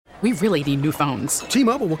We really need new phones.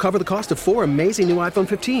 T-Mobile will cover the cost of 4 amazing new iPhone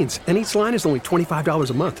 15s, and each line is only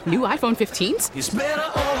 $25 a month. New iPhone 15s? It's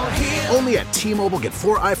better over here. Only at T-Mobile, get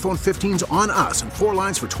 4 iPhone 15s on us and 4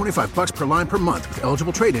 lines for $25 per line per month with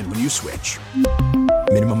eligible trade-in when you switch.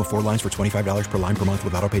 Minimum of 4 lines for $25 per line per month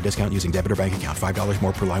with autopay discount using debit or bank account. $5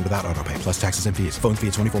 more per line without autopay, plus taxes and fees. Phone fee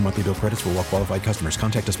at 24 monthly bill credits for well-qualified customers.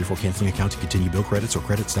 Contact us before canceling account to continue bill credits or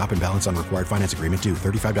credit stop and balance on required finance agreement due.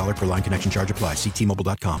 $35 per line connection charge applies. See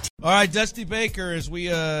T-Mobile.com. All right, Dusty Baker, as we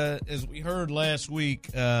heard last week,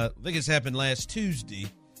 I think it's happened last Tuesday,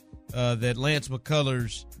 that Lance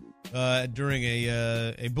McCullers, during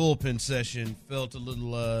a bullpen session, felt a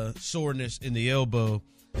little soreness in the elbow.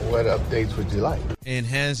 What updates would you like? And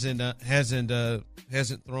hasn't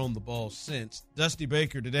thrown the ball since. Dusty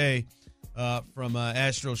Baker today, from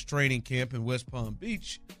Astros training camp in West Palm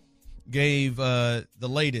Beach, gave the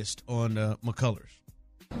latest on McCullers.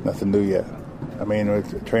 Nothing new yet. I mean,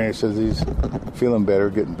 the trainer says he's feeling better,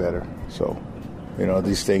 getting better. So,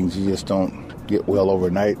 these things you just don't get well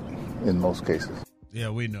overnight in most cases.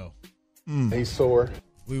 Yeah, we know. He's sore.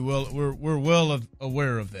 We're well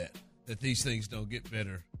aware of that these things don't get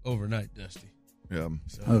better overnight, Dusty. Yeah.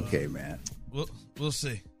 So, Okay, man. We'll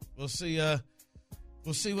see. We'll see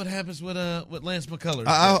what happens with Lance McCullers.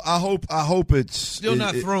 I hope it's still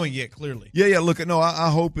not throwing yet. Clearly. Yeah. Look, no, I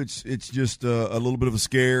hope it's just a little bit of a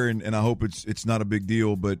scare, and I hope it's not a big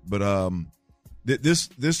deal. But this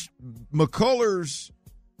McCullers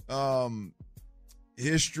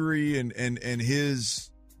history and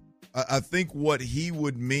his, I think what he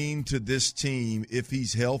would mean to this team if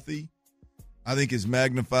he's healthy, I think is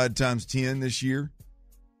magnified times 10 this year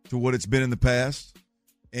to what it's been in the past.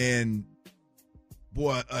 And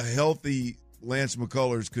boy, a healthy Lance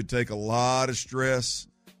McCullers could take a lot of stress,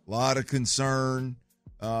 a lot of concern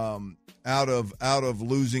out of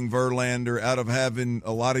losing Verlander, out of having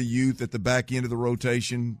a lot of youth at the back end of the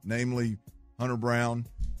rotation, namely Hunter Brown.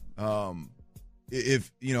 I've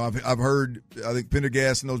heard, I think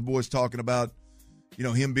Pendergast and those boys talking about,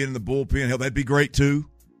 him being in the bullpen. Hell, that'd be great too.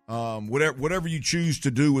 Whatever you choose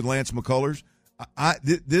to do with Lance McCullers,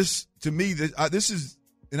 this is,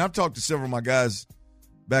 and I've talked to several of my guys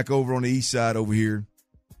back over on the east side over here.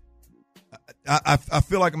 I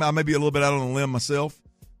feel like I may be a little bit out on a limb myself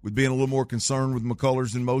with being a little more concerned with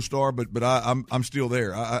McCullers than most are, but I'm still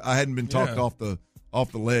there. I hadn't been talked off the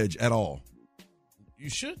ledge at all. You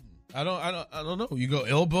shouldn't. I don't know. You go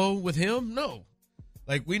elbow with him? No.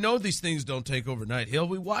 Like, we know these things don't take overnight. Hell,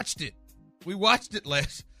 we watched it. We watched it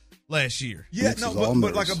last year. Yeah, no,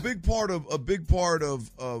 but like a big part of I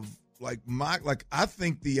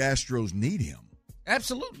think the Astros need him.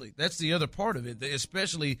 Absolutely. That's the other part of it.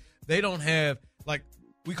 Especially they don't have, like,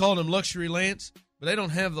 we called him luxury Lance, but they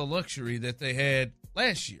don't have the luxury that they had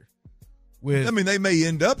last year. They may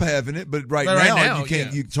end up having it, but right now you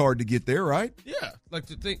can't. Yeah. It's hard to get there, right? Yeah, like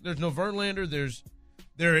to think there's no Verlander. There's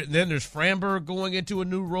Framber going into a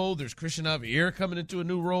new role. There's Christian Javier coming into a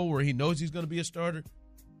new role where he knows he's going to be a starter.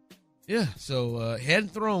 Yeah, so hadn't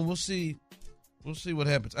thrown. We'll see what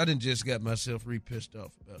happens. I didn't just got myself re-pissed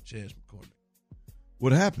off about Chas McCormick.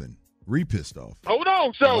 What happened? Re-pissed off. Hold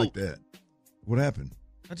on, so I like that. What happened?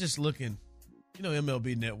 I'm just looking.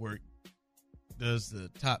 MLB Network does the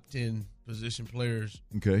top 10 position players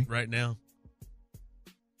right now.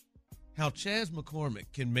 How Chas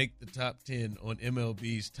McCormick can make the top 10 on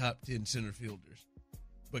MLB's top 10 center fielders,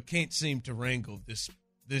 but can't seem to wrangle this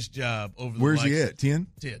job over the Where's he at? 10?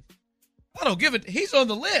 10. I don't give it. He's on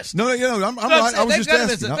the list. No, I'm right. I was just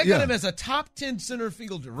asking. They got him as a top 10 center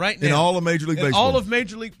fielder right now. In all of Major League Baseball. All of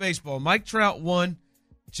Major League Baseball. Mike Trout 1,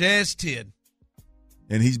 Chas 10.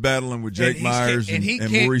 And he's battling with Jake Myers and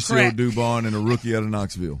Mauricio Dubon and a rookie out of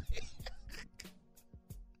Knoxville.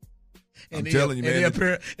 I'm telling you, man.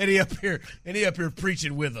 And he up here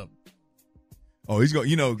preaching with them. Oh, he's going.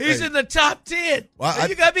 He's in the top 10. Well,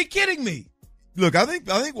 you got to be kidding me. Look, I think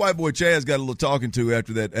White Boy Chaz got a little talking to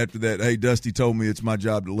after that. Hey, Dusty told me it's my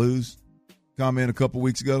job to lose. Comment a couple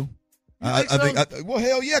weeks ago. I think. Well,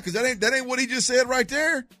 hell yeah, because that ain't what he just said right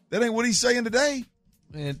there. That ain't what he's saying today.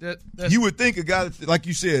 Man, you would think a guy like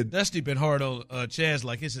you said. Dusty been hard on Chaz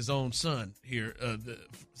like it's his own son here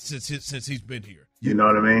since he's been here. You know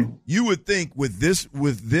what I mean? You would think with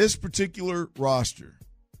this particular roster,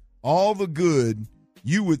 all the good,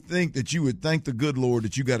 you would think that you would thank the good Lord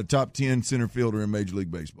that you got a top 10 center fielder in Major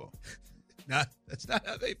League Baseball. That's not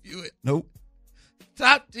how they view it. Nope.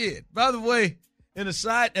 Top 10. By the way, as a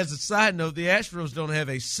side note, the Astros don't have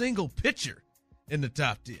a single pitcher in the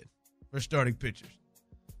top 10 for starting pitchers.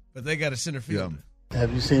 But they got a center fielder. Yeah.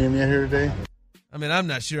 Have you seen him yet here today? I mean, I'm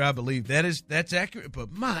not sure I believe that's accurate,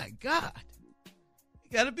 but my God.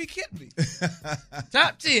 Gotta be kidding me.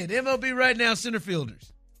 Top 10 MLB right now center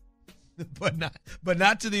fielders, but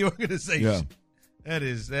not to the organization. Yeah. That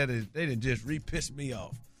is. They didn't just piss me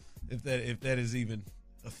off. If that is even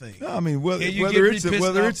a thing. No, I mean, whether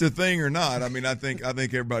it's a thing or not, I mean, I think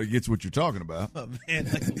everybody gets what you're talking about. My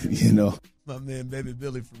man, my man, Baby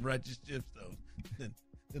Billy from Righteous Gemstones,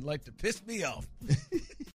 didn't like to piss me off.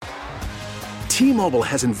 T-Mobile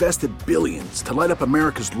has invested billions to light up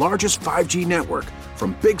America's largest 5G network,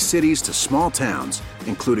 from big cities to small towns,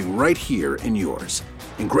 including right here in yours.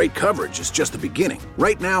 And great coverage is just the beginning.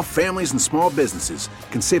 Right now, families and small businesses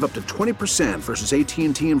can save up to 20% versus AT&T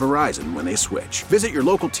and Verizon when they switch. Visit your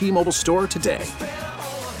local T-Mobile store today.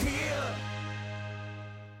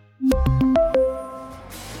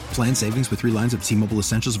 Plan savings with 3 lines of T-Mobile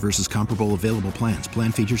Essentials versus comparable available plans.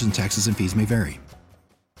 Plan features and taxes and fees may vary.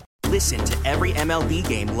 Listen to every MLB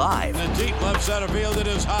game live. In the deep left center field, it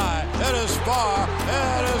is high, it is far,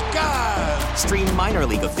 it is gone. Stream minor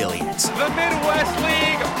league affiliates. The Midwest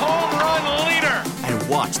League home run leader. And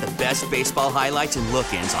watch the best baseball highlights and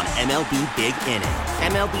look-ins on MLB Big Inning.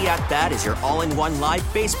 MLB At Bat is your all-in-one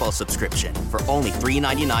live baseball subscription for only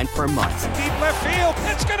 $3.99 per month. Deep left field,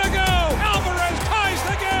 it's gonna go. Alvarez ties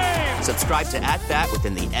the game. Subscribe to At Bat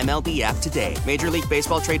within the MLB app today. Major League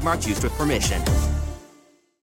Baseball trademarks used with permission.